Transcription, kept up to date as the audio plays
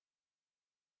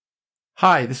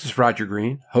Hi, this is Roger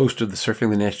Green, host of the Surfing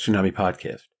the NASH Tsunami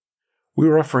podcast. We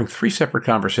were offering 3 separate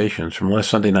conversations from last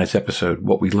Sunday night's episode,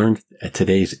 what we learned at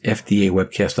today's FDA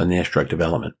webcast on NASH drug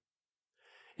development.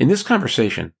 In this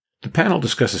conversation, the panel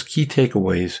discusses key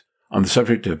takeaways on the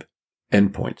subject of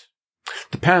endpoints.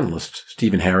 The panelists,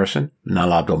 Stephen Harrison,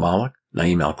 Nal Abdel-Malek,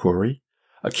 Naeem Alkhouri,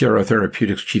 Akero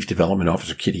Therapeutics Chief Development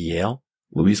Officer Kitty Yale,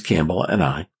 Louise Campbell, and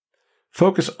I,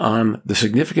 focus on the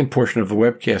significant portion of the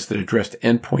webcast that addressed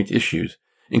endpoint issues,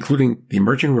 including the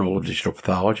emerging role of digital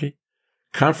pathology,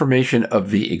 confirmation of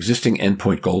the existing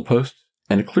endpoint goalposts,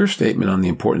 and a clear statement on the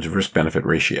importance of risk-benefit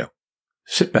ratio.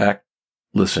 Sit back,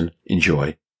 listen,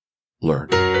 enjoy, learn.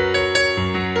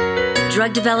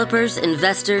 Drug developers,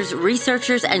 investors,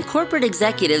 researchers, and corporate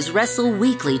executives wrestle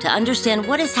weekly to understand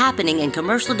what is happening in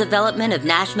commercial development of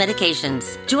NASH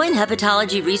medications. Join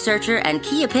hepatology researcher and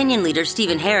key opinion leader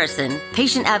Stephen Harrison,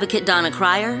 patient advocate Donna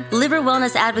Cryer, liver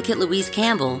wellness advocate Louise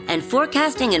Campbell, and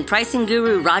forecasting and pricing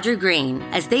guru Roger Green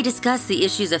as they discuss the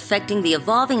issues affecting the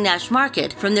evolving NASH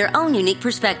market from their own unique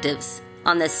perspectives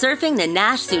on the Surfing the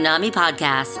NASH Tsunami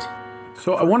podcast.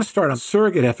 So I want to start on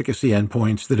surrogate efficacy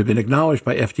endpoints that have been acknowledged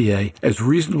by FDA as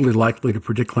reasonably likely to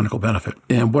predict clinical benefit.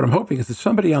 And what I'm hoping is that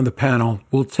somebody on the panel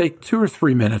will take 2 or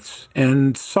 3 minutes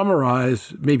and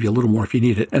summarize, maybe a little more if you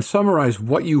need it, and summarize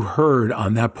what you heard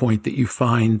on that point that you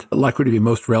find likely to be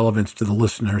most relevant to the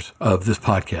listeners of this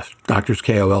podcast. Doctors,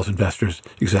 KOLs, investors,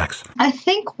 execs. I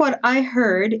think what I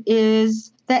heard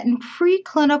is that in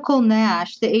preclinical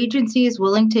NASH, the agency is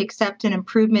willing to accept an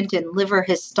improvement in liver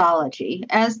histology,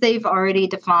 as they've already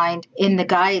defined in the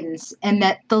guidance, and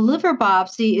that the liver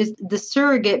biopsy is the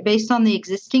surrogate based on the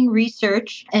existing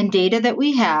research and data that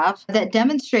we have that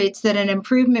demonstrates that an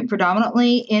improvement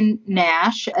predominantly in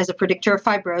NASH as a predictor of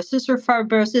fibrosis or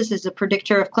fibrosis as a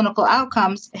predictor of clinical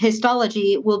outcomes,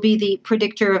 histology will be the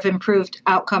predictor of improved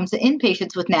outcomes in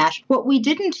patients with NASH. What we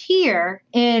didn't hear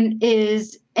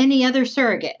is any other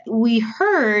surrogate. We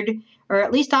heard, or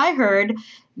at least I heard,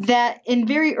 that in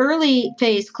very early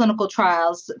phase clinical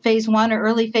trials, phase 1 or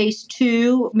early phase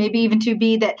 2, maybe even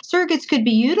 2B, that surrogates could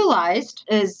be utilized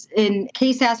as in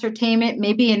case ascertainment,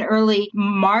 maybe in early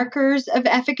markers of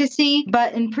efficacy,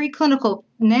 but in preclinical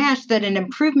NASH, that an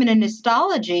improvement in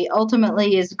histology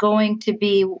ultimately is going to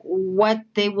be what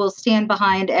they will stand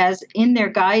behind as in their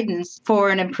guidance for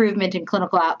an improvement in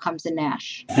clinical outcomes in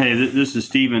NASH. Hey, this is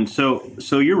Stephen. So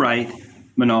you're right,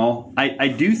 Manal. I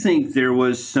do think there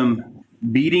was some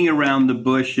beating around the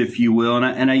bush, if you will,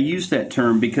 and I use that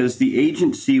term because the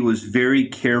agency was very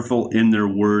careful in their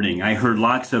wording. I heard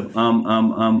lots of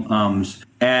ums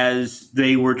as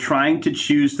they were trying to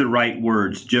choose the right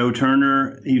words. Joe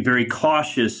Turner, he's very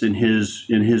cautious in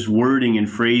his wording and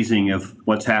phrasing of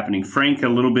what's happening. Frank, a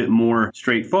little bit more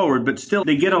straightforward, but still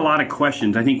they get a lot of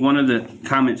questions. I think one of the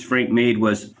comments Frank made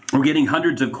was, we're getting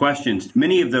hundreds of questions,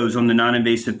 many of those on the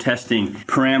non-invasive testing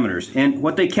parameters. And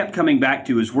what they kept coming back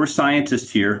to is we're scientists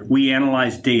here, we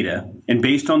analyze data, and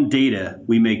based on data,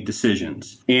 we make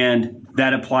decisions. And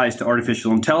that applies to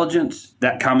artificial intelligence.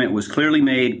 That comment was clearly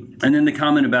made. And then the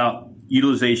comment about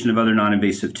utilization of other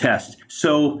non-invasive tests.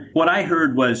 So what I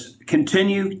heard was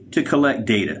continue to collect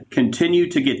data, continue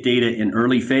to get data in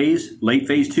early phase, late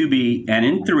phase 2B, and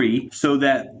in 3, so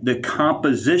that the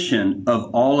composition of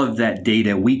all of that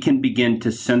data we can begin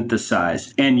to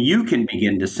synthesize, and you can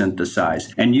begin to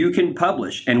synthesize, and you can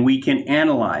publish, and we can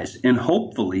analyze, and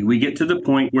hopefully we get to the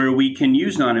point where we can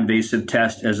use non-invasive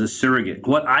tests as a surrogate.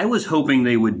 What I was hoping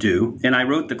they would do, and I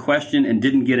wrote the question and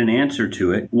didn't get an answer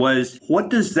to it, was what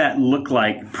does that look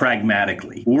like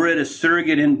pragmatically? We're at a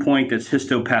surrogate endpoint that's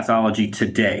histopathology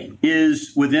today.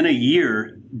 Is within a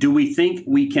year, do we think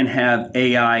we can have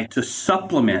AI to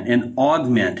supplement and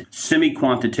augment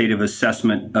semi-quantitative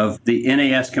assessment of the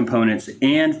NAS components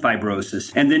and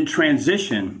fibrosis, and then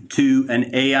transition to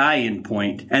an AI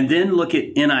endpoint, and then look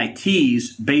at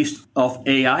NITs based off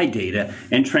AI data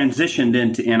and transition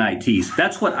then to NITs?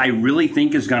 That's what I really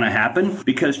think is going to happen,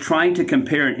 because trying to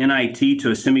compare an NIT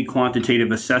to a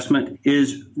semi-quantitative assessment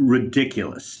is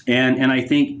ridiculous. And I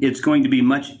think it's going to be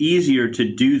much easier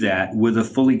to do that with a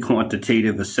fully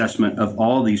quantitative assessment of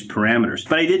all these parameters.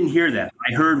 But I didn't hear that.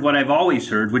 I heard what I've always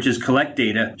heard, which is collect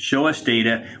data, show us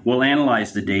data, we'll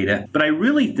analyze the data. But I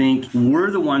really think we're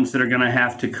the ones that are going to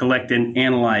have to collect and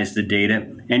analyze the data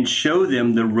and show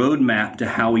them the roadmap to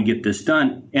how we get this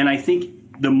done. And I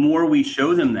think the more we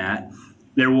show them that,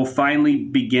 there will finally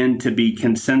begin to be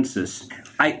consensus.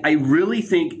 I really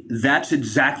think that's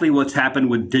exactly what's happened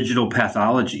with digital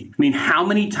pathology. I mean, how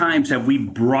many times have we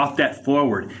brought it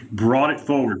forward?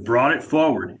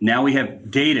 Now we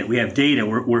have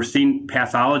data. We're seeing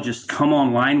pathologists come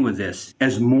online with this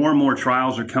as more and more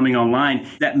trials are coming online.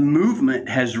 That movement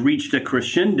has reached a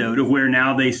crescendo to where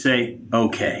now they say,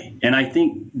 okay. And I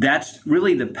think that's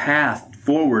really the path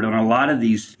forward on a lot of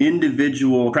these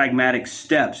individual pragmatic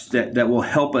steps that will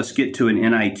help us get to an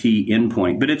NIT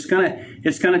endpoint. But it's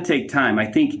gonna take time. I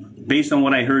think based on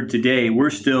what I heard today,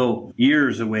 we're still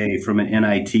years away from an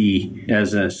NIT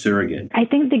as a surrogate. I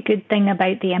think the good thing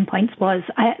about the endpoints was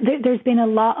there's been a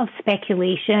lot of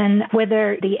speculation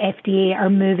whether the FDA are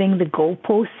moving the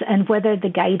goalposts and whether the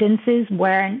guidances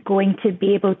weren't going to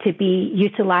be able to be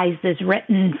utilized as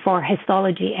written for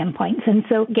histology endpoints. And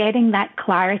so getting that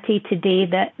clarity today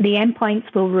that the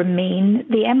endpoints will remain,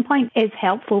 the endpoint is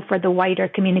helpful for the wider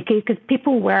community because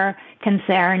people were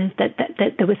concerned that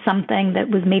there was something that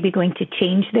was maybe going to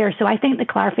change there. So I think the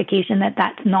clarification that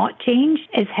that's not changed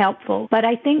is helpful. But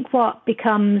I think what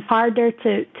becomes harder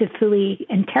to fully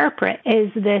interpret is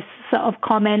this sort of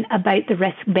comment about the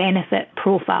risk-benefit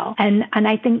profile. And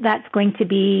I think that's going to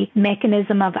be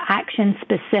mechanism of action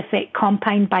specific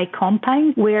compound by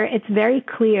compound, where it's very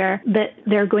clear that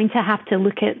they're going to have to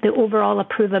look at the overall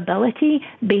approvability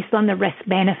based on the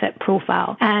risk-benefit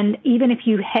profile. And even if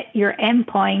you hit your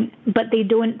endpoint, but they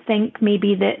don't think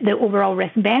maybe that the overall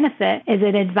risk-benefit is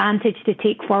an advantage to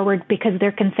take forward because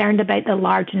they're concerned about the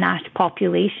large NASH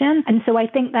population. And so I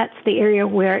think that's the area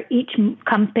where each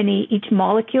company, each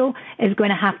molecule is going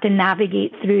to have to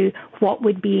navigate through what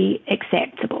would be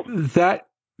acceptable. That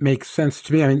makes sense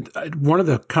to me. I mean, one of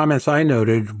the comments I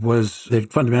noted was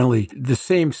that fundamentally the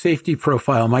same safety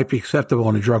profile might be acceptable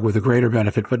in a drug with a greater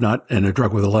benefit, but not in a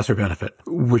drug with a lesser benefit,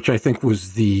 which I think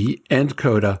was the end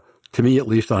coda, to me at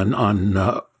least, on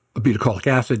obutacolic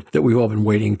acid that we've all been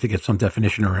waiting to get some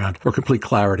definition around or complete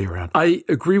clarity around. I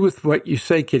agree with what you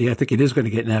say, Kitty. I think it is going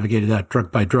to get navigated out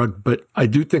drug by drug, but I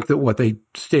do think that what they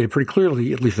stated pretty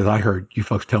clearly, at least as I heard you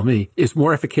folks tell me, is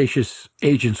more efficacious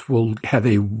agents will have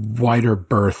a wider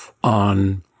berth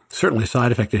on certainly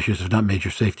side effect issues, if not major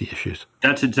safety issues.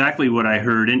 That's exactly what I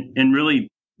heard. And really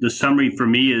the summary for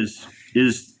me is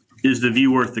the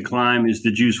view worth the climb? Is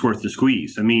the juice worth the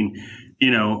squeeze? I mean,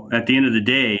 at the end of the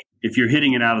day, if you're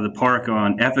hitting it out of the park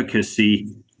on efficacy,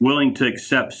 willing to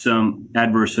accept some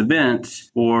adverse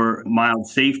events or mild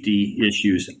safety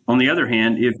issues. On the other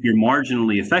hand, if you're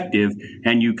marginally effective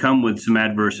and you come with some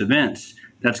adverse events,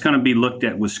 that's going to be looked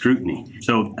at with scrutiny.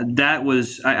 So that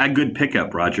was a good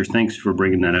pickup, Roger. Thanks for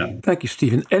bringing that up. Thank you,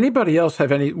 Stephen. Anybody else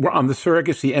have any, on the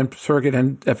surrogate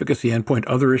and efficacy endpoint,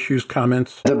 other issues,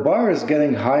 comments? The bar is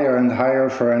getting higher and higher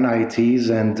for NITs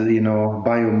and,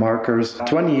 biomarkers.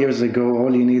 20 years ago,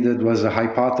 all you needed was a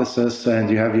hypothesis, and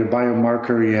you have your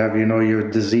biomarker, you have, your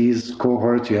disease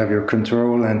cohort, you have your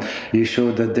control, and you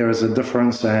showed that there is a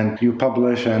difference, and you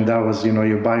publish, and that was,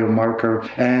 your biomarker.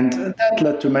 And that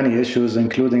led to many issues,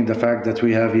 including the fact that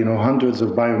we have, hundreds of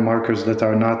biomarkers that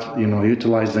are not,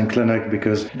 utilized in clinic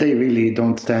because they really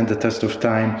don't stand the test of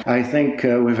time. I think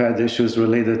we've had issues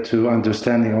related to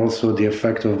understanding also the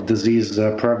effect of disease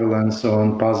prevalence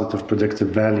on positive predictive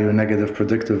value, negative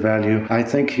predictive value. I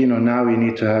think, now you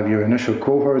need to have your initial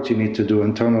cohort, you need to do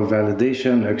internal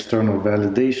validation, external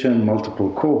validation,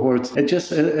 multiple cohorts.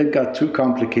 It got too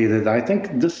complicated. I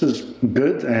think this is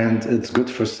good and it's good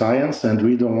for science, and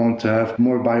we don't want to have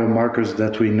more biomarkers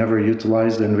that we never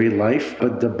utilized in real life,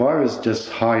 but the bar is just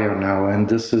higher now, and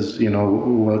this is,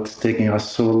 what's taking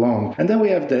us so long. And then we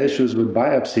have the issues with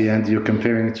biopsy, and you're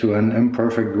comparing to an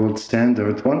imperfect gold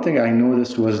standard. One thing I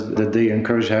noticed was that they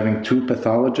encourage having two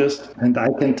pathologists, and I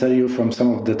can tell you from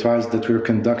some of the trials that we're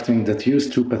conducting that use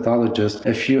two pathologists,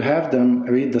 if you have them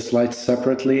read the slides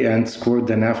separately and score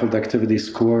the NAFLD activity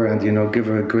score and, give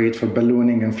a grade for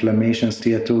ballooning, inflammation,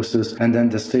 steatosis, and then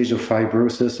the stage of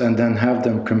fibrosis, and then have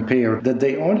them compare, that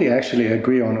they only actually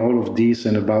agree on all of these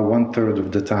in about 1/3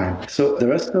 of the time. So the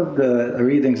rest of the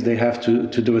readings, they have to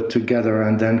do it together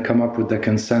and then come up with the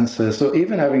consensus. So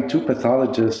even having two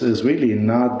pathologists is really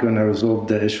not going to resolve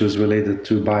the issues related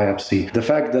to biopsy. The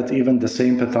fact that even the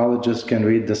same pathologist can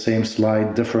read the same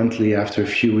slide differently after a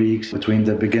few weeks between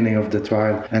the beginning of the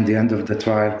trial and the end of the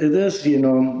trial, it is,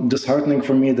 disheartening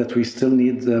for me that we still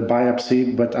need the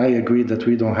biopsy, but I agree that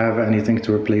we don't have anything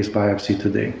to replace biopsy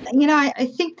today. I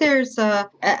think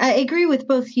I agree with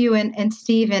both you and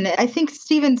Stephen. I think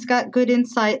Stephen's got good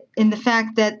insight in the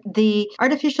fact that the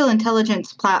artificial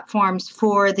intelligence platforms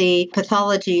for the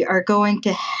pathology are going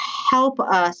to help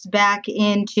us back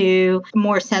into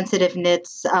more sensitive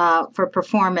NITs for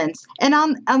performance. And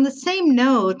on the same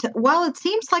note, while it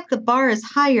seems like the bar is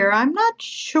higher, I'm not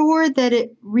sure that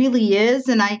it really is.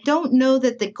 And I don't know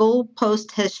that the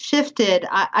goalpost has shifted.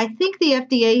 I think the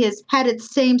FDA has had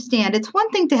its same stand. It's one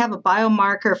thing to have a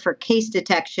biomarker for case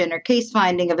detection or case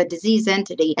finding of a disease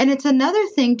entity. And it's another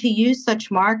thing to use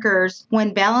such markers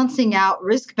when balancing out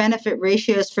risk-benefit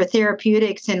ratios for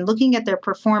therapeutics and looking at their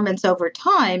performance over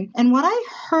time. And what I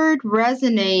heard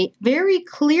resonate very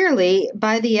clearly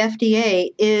by the FDA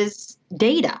is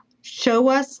data. Show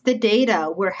us the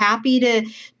data. We're happy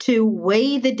to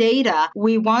weigh the data.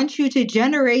 We want you to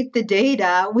generate the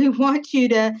data. We want you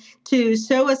to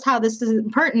show us how this is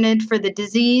pertinent for the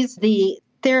disease, the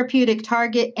therapeutic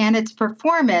target, and its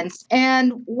performance.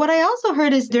 And what I also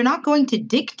heard is they're not going to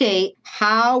dictate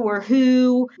how or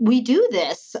who we do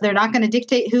this. They're not going to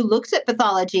dictate who looks at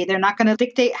pathology. They're not going to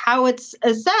dictate how it's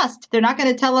assessed. They're not going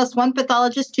to tell us one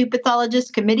pathologist, two pathologists,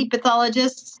 committee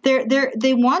pathologists.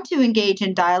 They want to engage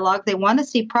in dialogue. They want to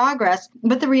see progress.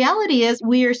 But the reality is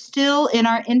we are still in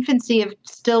our infancy of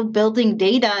still building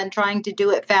data and trying to do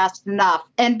it fast enough.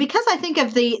 And because I think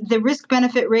of the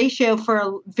risk-benefit ratio for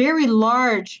a very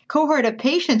large cohort of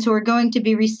patients who are going to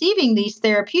be receiving these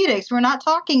therapeutics, we're not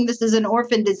talking this is an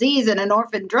orphan disease and an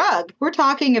orphan drug. We're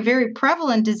talking a very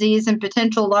prevalent disease and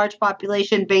potential large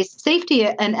population-based safety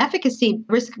and efficacy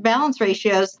risk balance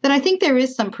ratios, then I think there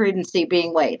is some prudency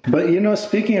being weighed. But,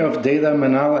 speaking of data,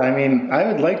 Manal,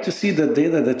 I would like to see the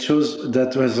data that shows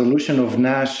that resolution of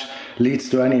NASH leads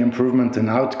to any improvement in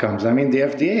outcomes. The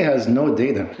FDA has no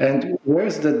data. And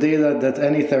where's the data that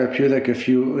any therapeutic, if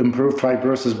you improve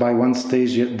fibrosis by one stage,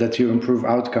 that you improve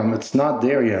outcome? It's not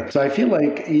there yet. So I feel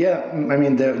like,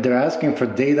 they're asking for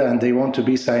data and they want to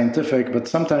be scientific, but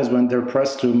sometimes when they're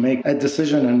pressed to make a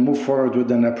decision and move forward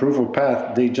with an approval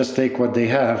path, they just take what they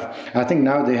have. I think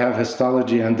now they have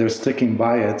histology and they're sticking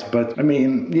by it. But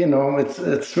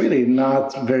it's really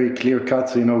not very clear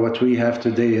cut. What we have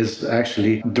today is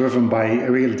actually driven by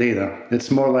real data.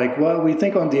 It's more like, we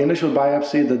think on the initial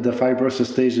biopsy that the fibrosis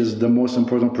stage is the most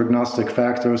important prognostic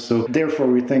factor. So therefore,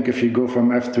 we think if you go from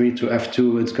F3 to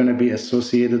F2, it's going to be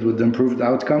associated with improved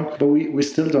outcome. But we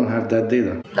still don't have that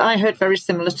data. I heard very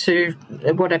similar to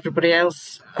what everybody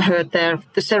else heard there.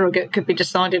 The surrogate could be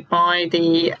decided by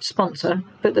the sponsor,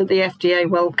 but that the FDA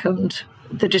welcomed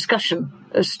the discussion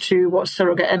as to what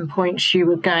surrogate endpoints you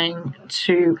were going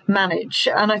to manage.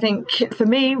 And I think for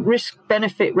me,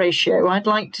 risk-benefit ratio, I'd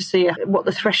like to see what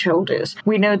the threshold is.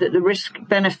 We know that the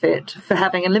risk-benefit for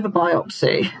having a liver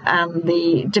biopsy and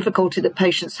the difficulty that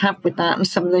patients have with that and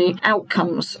some of the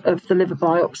outcomes of the liver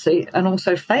biopsy and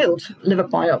also failed liver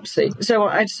biopsy. So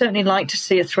I'd certainly like to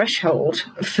see a threshold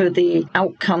for the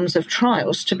outcomes of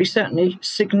trials to be certainly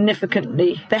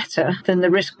significantly better than the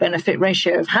risk-benefit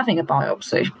ratio of having a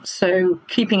biopsy. So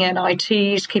keeping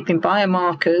NITs, keeping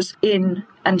biomarkers in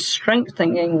and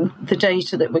strengthening the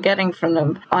data that we're getting from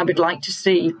them, I would like to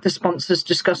see the sponsors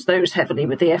discuss those heavily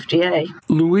with the FDA.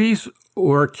 Louise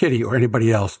or Kitty or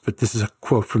anybody else, but this is a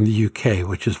quote from the UK,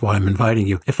 which is why I'm inviting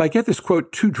you. If I get this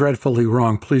quote too dreadfully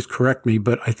wrong, please correct me,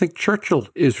 but I think Churchill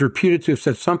is reputed to have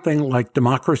said something like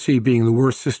democracy being the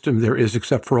worst system there is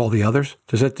except for all the others.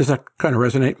 Does that kind of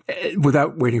resonate?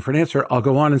 Without waiting for an answer, I'll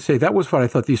go on and say that was what I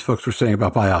thought these folks were saying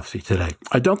about biopsy today.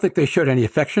 I don't think they showed any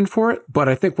affection for it, but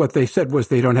I think what they said was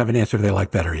they don't have an answer they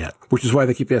like better yet, which is why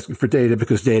they keep asking for data,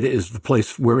 because data is the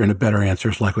place wherein a better answer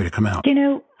is likely to come out.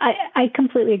 I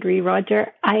completely agree,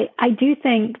 Roger. I do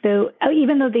think, though,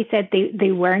 even though they said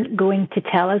they weren't going to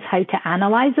tell us how to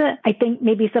analyze it, I think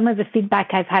maybe some of the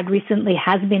feedback I've had recently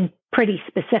has been pretty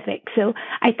specific. So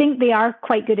I think they are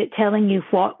quite good at telling you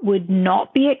what would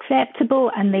not be acceptable,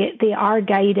 and they are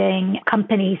guiding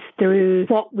companies through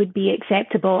what would be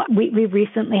acceptable. We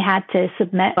recently had to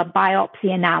submit a biopsy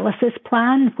analysis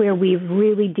plan where we've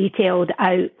really detailed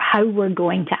out how we're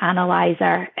going to analyze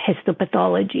our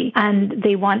histopathology, and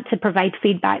they want to provide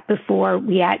feedback before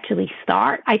we actually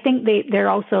start. I think they're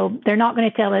not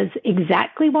going to tell us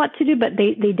exactly what to do, but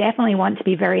they definitely want to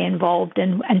be very involved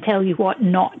and tell you what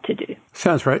not to do.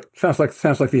 Sounds right. Sounds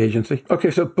like the agency. Okay,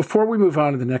 so before we move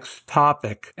on to the next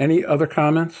topic, any other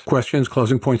comments, questions,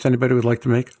 closing points anybody would like to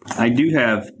make? I do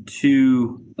have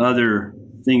two other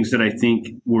things that I think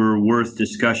were worth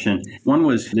discussion. One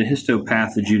was the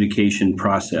histopath adjudication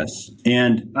process.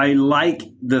 And I like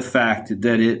the fact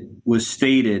that it was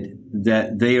stated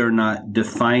that they are not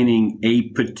defining a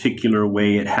particular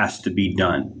way it has to be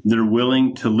done. They're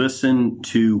willing to listen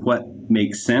to what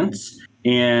makes sense.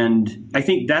 And I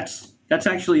think that's That's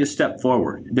actually a step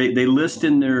forward. They list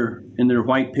in their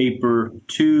white paper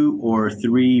 2 or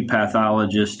 3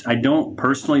 pathologists. I don't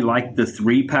personally like the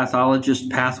 3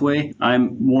 pathologist pathway.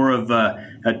 I'm more of a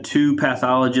 2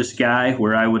 pathologist guy,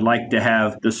 where I would like to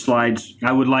have the slides.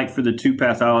 I would like for the 2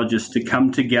 pathologists to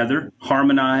come together,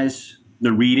 harmonize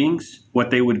the readings,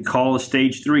 what they would call a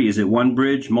stage 3. Is it one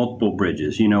bridge, multiple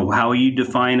bridges? How you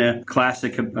define a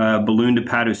classic balloon to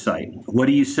hepatocyte. What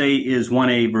do you say is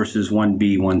 1A versus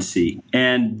 1B, 1C?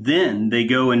 And then they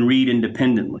go and read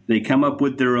independently. They come up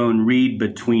with their own read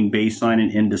between baseline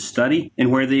and end of study.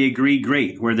 And where they agree,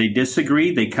 great. Where they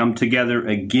disagree, they come together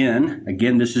again.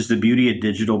 Again, this is the beauty of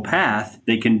Digital Path.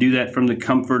 They can do that from the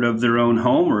comfort of their own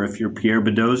home, or if you're Pierre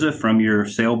Bedoza, from your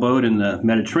sailboat in the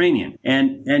Mediterranean.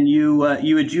 And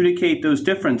you adjudicate those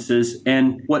differences,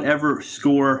 and whatever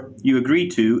score you agree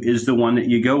to is the one that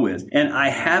you go with. And I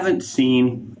haven't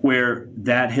seen where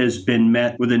that has been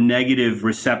met with a negative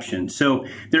reception. So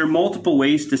there are multiple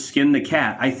ways to skin the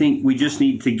cat. I think we just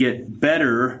need to get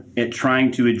better at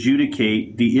trying to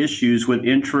adjudicate the issues with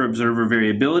intra-observer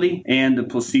variability and the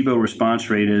placebo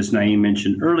response rate, as Naeem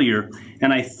mentioned earlier.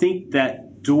 And I think that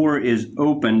door is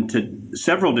open to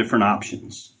several different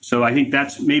options. So I think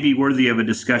that's maybe worthy of a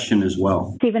discussion as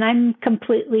well. Stephen, I'm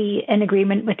completely in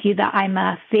agreement with you that I'm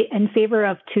in favor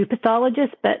of 2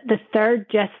 pathologists, but the third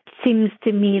just seems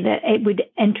to me that it would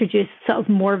introduce sort of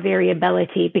more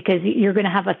variability, because you're going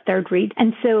to have a third read.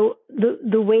 And so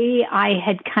the way I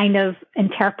had kind of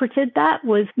interpreted that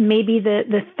was maybe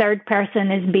the third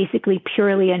person is basically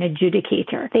purely an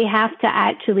adjudicator. They have to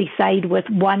actually side with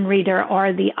one reader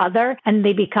or the other, and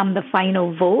they become the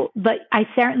final vote. But I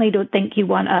certainly don't think you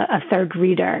want a third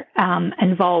reader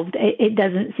involved. It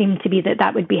doesn't seem to be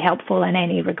that would be helpful in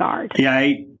any regard.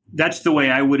 Yeah, that's the way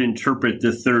I would interpret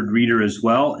the third reader as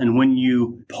well. And when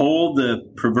you poll the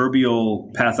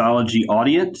proverbial pathology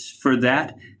audience for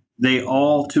that, they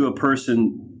all, to a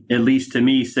person, at least to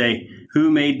me, say,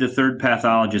 who made the third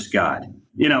pathologist God?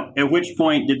 At which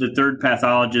point did the third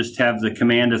pathologist have the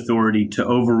command authority to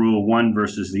overrule one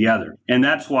versus the other? And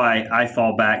that's why I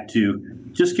fall back to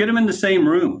just get them in the same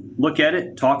room, look at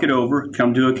it, talk it over,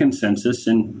 come to a consensus,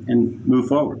 and move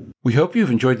forward. We hope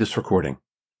you've enjoyed this recording.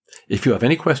 If you have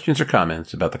any questions or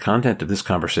comments about the content of this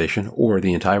conversation or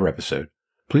the entire episode,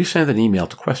 please send an email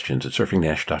to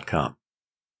questions@surfingnash.com.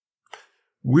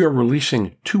 We are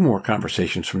releasing 2 more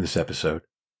conversations from this episode.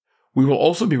 We will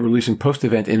also be releasing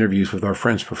post-event interviews with our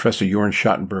friends Professor Jorn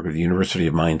Schattenberg of the University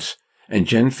of Mainz and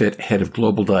Jen Fitt, head of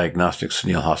Global Diagnostics,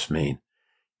 Sunil Haas, Maine.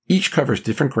 Each covers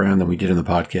different ground than we did in the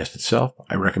podcast itself.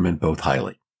 I recommend both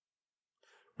highly.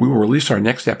 We will release our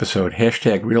next episode,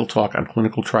 #Real Talk on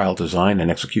Clinical Trial Design and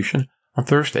Execution, on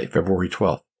Thursday, February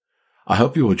 12th. I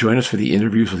hope you will join us for the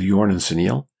interviews with Jorn and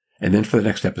Sunil, and then for the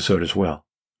next episode as well.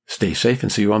 Stay safe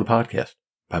and see you on the podcast.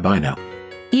 Bye-bye now.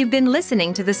 You've been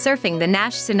listening to the Surfing the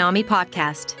Nash Tsunami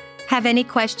podcast. Have any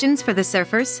questions for the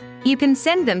surfers? You can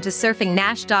send them to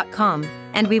surfingnash.com,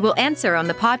 and we will answer on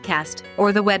the podcast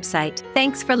or the website.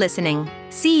 Thanks for listening.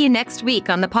 See you next week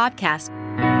on the podcast.